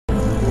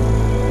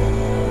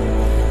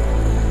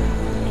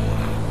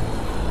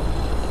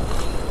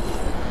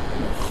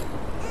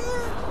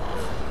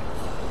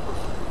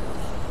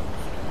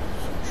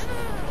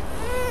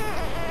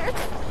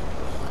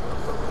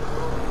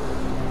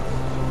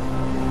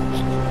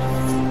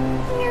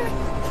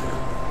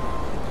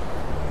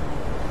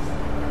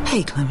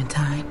Hey,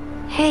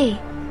 Clementine. Hey.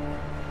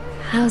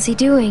 How's he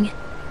doing?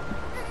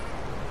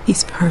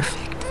 He's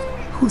perfect.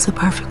 Who's a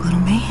perfect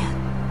little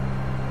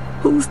man?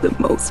 Who's the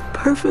most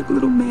perfect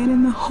little man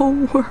in the whole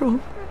world?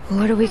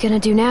 What are we gonna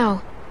do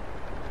now?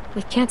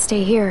 We can't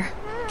stay here,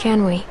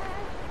 can we?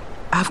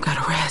 I've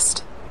gotta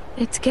rest.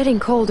 It's getting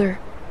colder.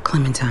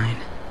 Clementine,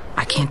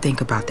 I can't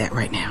think about that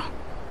right now.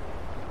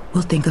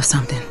 We'll think of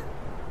something.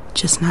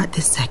 Just not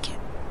this second.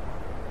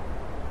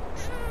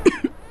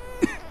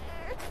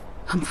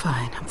 I'm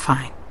fine.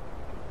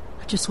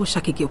 I just wish I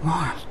could get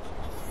warm.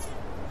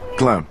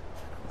 Clem,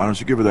 why don't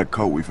you give her that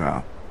coat we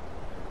found?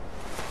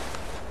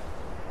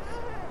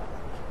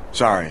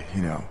 Sorry,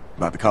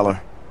 about the color.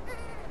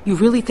 You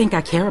really think I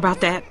care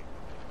about that?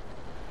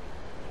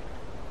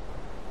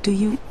 Do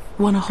you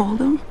want to hold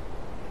him?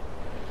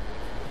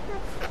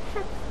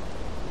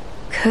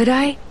 Could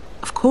I?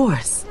 Of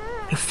course.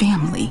 Your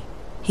family.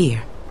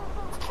 Here.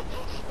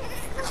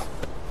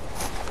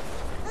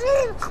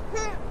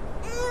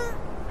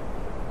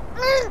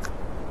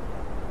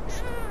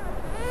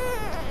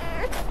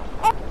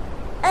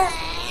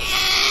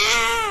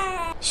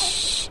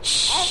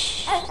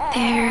 Shh.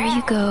 There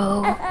you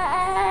go.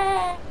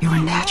 You're a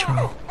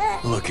natural.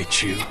 Look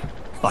at you,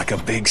 like a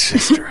big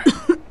sister.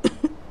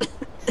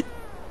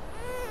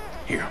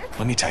 Here,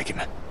 let me take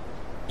him.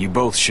 You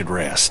both should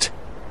rest.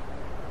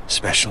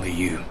 Especially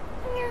you.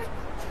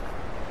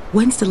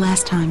 When's the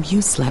last time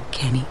you slept,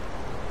 Kenny?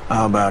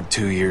 About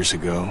 2 years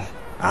ago.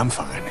 I'm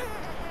fine.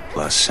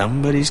 Plus,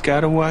 somebody's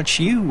gotta watch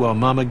you while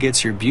Mama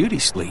gets her beauty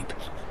sleep.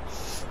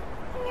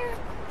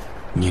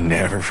 You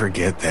never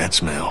forget that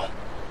smell.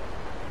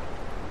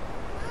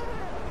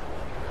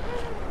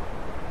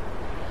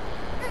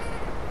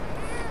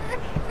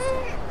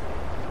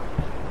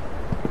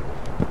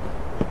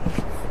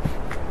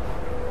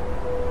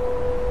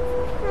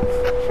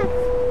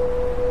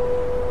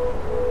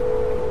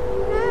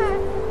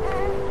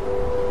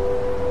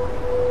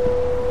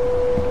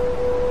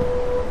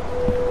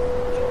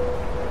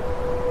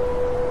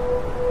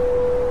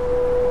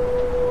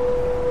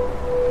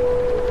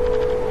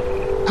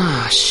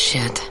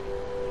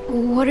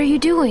 What are you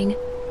doing?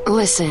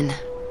 Listen,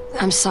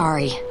 I'm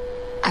sorry.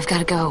 I've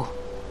gotta go.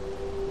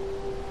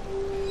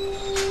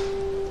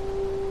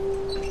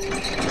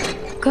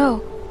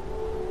 Go?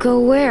 Go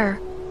where?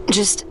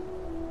 Just...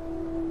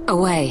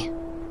 away,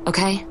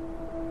 okay?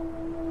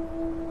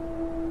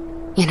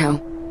 You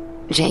know,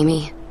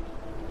 Jamie,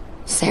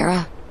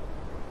 Sarah,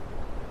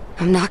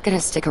 I'm not gonna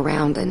stick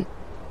around and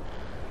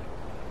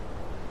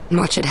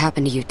watch it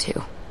happen to you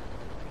two.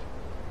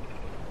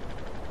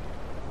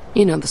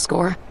 You know the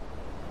score.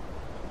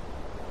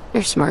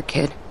 You're a smart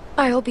kid.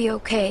 I'll be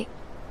okay.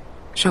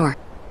 Sure.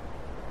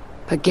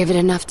 But give it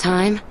enough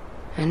time,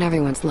 and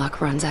everyone's luck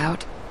runs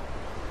out.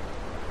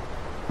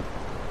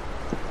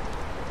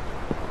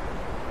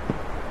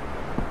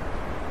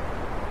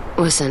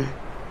 Listen,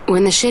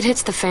 when the shit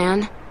hits the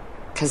fan,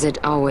 'cause it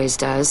always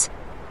does,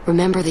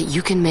 remember that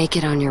you can make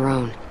it on your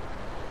own.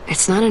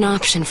 It's not an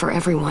option for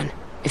everyone.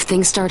 If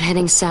things start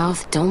heading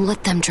south, don't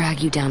let them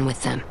drag you down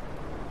with them.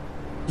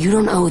 You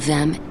don't owe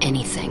them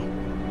anything.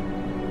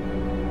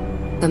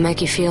 They'll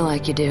make you feel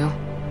like you do.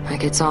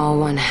 Like it's all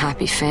one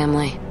happy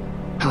family.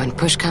 And when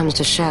push comes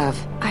to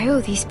shove... I owe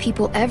these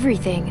people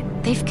everything.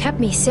 They've kept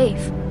me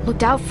safe,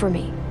 looked out for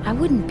me. I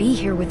wouldn't be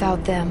here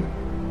without them.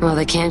 Well,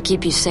 they can't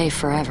keep you safe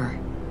forever.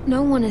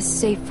 No one is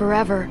safe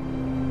forever.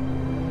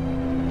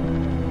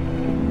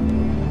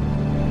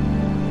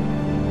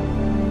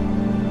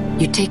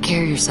 You take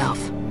care of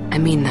yourself. I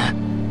mean that.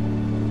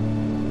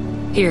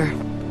 Here.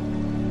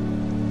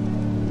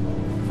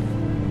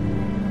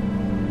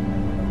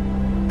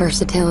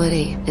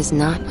 Versatility is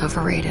not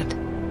overrated.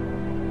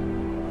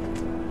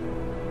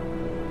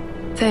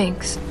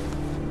 Thanks.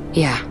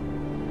 Yeah.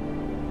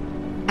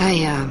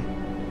 I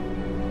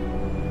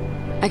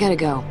gotta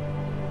go.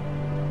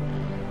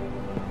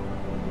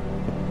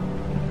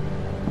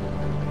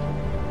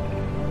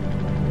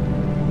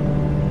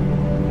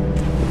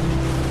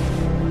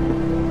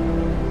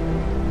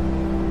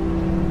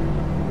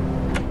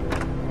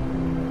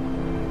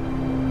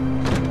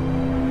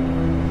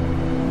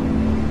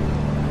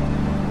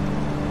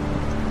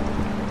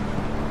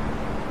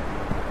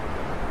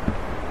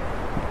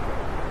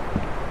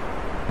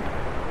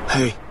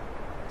 Hey,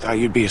 thought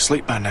you'd be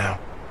asleep by now.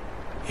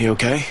 You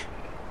okay?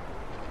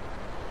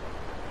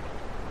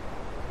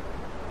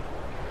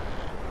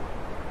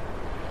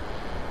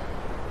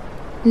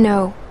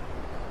 No.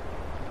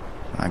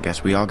 I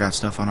guess we all got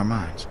stuff on our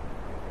minds.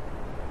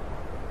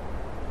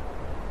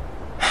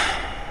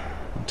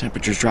 The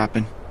temperature's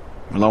dropping.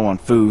 We're low on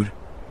food.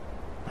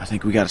 I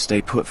think we gotta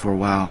stay put for a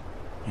while,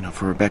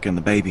 for Rebecca and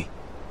the baby.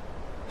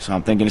 So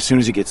I'm thinking as soon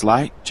as it gets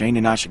light, Jane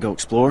and I should go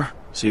explore,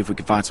 see if we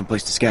can find some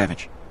place to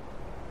scavenge.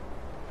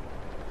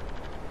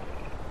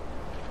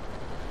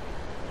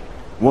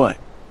 What?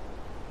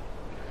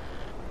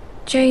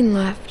 Jane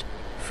left.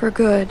 For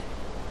good.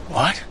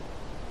 What?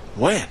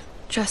 When?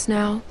 Just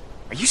now.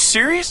 Are you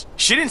serious?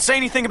 She didn't say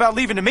anything about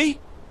leaving to me?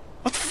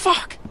 What the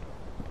fuck?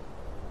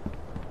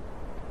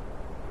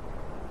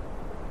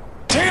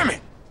 Damn it!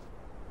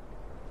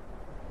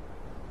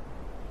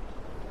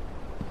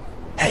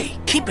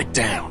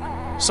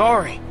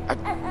 Sorry.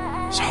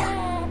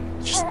 Sorry.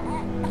 Just...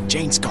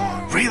 Jane's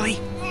gone. Really?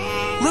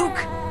 Luke?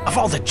 Of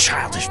all the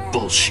childish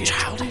bullshit.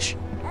 Childish?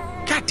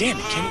 God damn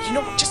it, Kenny. You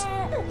know what? Just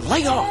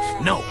lay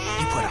off. No,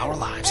 you put our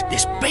lives,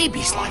 this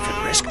baby's life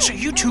at risk, so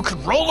you two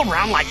could roll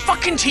around like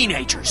fucking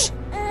teenagers.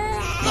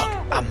 Look,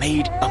 I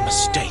made a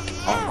mistake,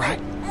 all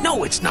right?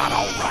 No, it's not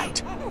all right.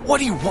 What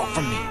do you want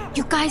from me?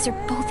 You guys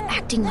are both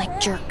acting like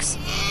jerks.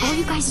 All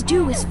you guys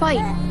do is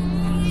fight.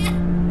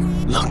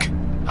 Look,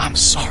 I'm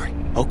sorry,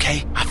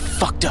 okay? I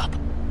fucked up.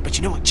 But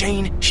you know what,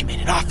 Jane? She made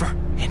an offer,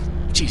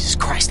 and Jesus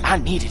Christ, I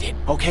needed it,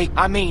 okay?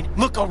 I mean,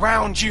 look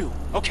around you,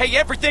 okay?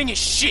 Everything is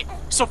shit.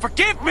 So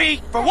forgive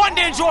me for wanting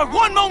to enjoy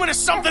one moment of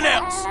something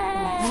else.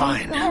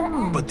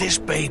 Fine, but this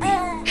baby,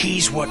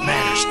 he's what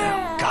matters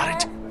now.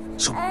 Got it?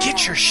 So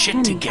get your shit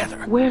Kenny,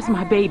 together. Where's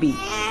my baby?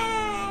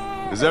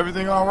 Is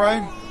everything all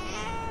right?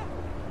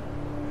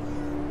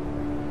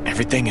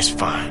 Everything is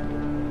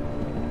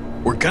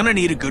fine. We're gonna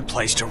need a good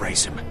place to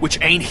raise him, which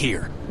ain't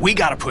here. We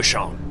gotta push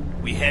on.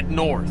 We head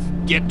north,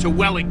 get to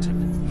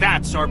Wellington.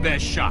 That's our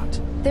best shot.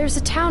 There's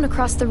a town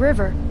across the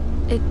river.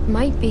 It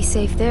might be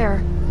safe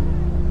there.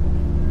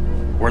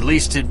 Or at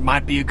least it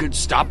might be a good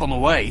stop on the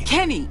way.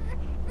 Kenny!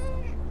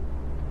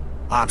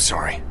 I'm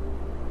sorry.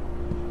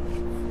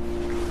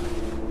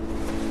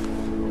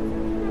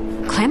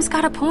 Clem's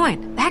got a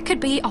point. That could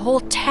be a whole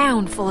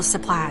town full of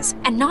supplies,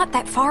 and not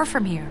that far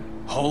from here.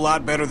 Whole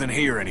lot better than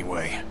here,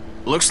 anyway.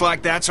 Looks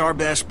like that's our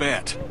best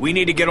bet. We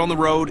need to get on the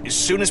road as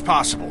soon as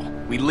possible.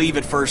 We leave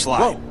at first light.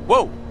 Whoa,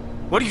 whoa.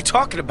 What are you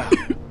talking about?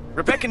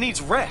 Rebecca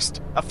needs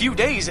rest. A few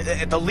days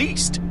at the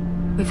least.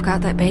 We've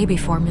got that baby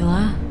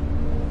formula.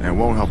 And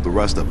won't help the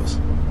rest of us.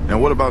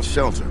 And what about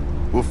shelter?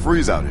 We'll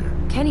freeze out here.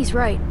 Kenny's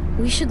right.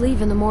 We should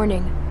leave in the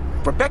morning.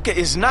 Rebecca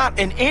is not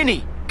in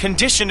any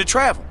condition to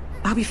travel.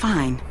 I'll be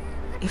fine.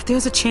 If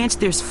there's a chance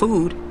there's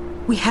food,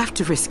 we have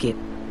to risk it.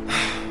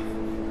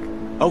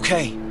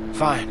 Okay,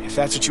 fine, if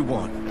that's what you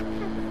want.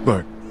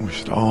 Look, we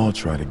should all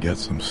try to get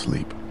some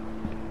sleep.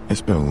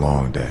 It's been a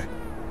long day.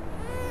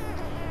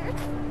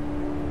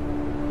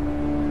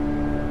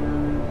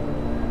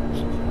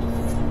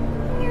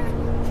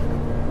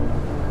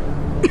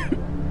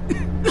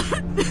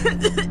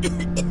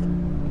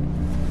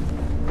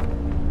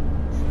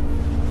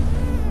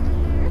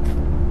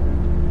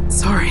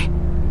 Sorry.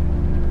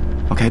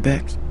 Okay,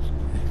 Bex.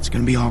 It's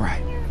gonna be all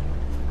right.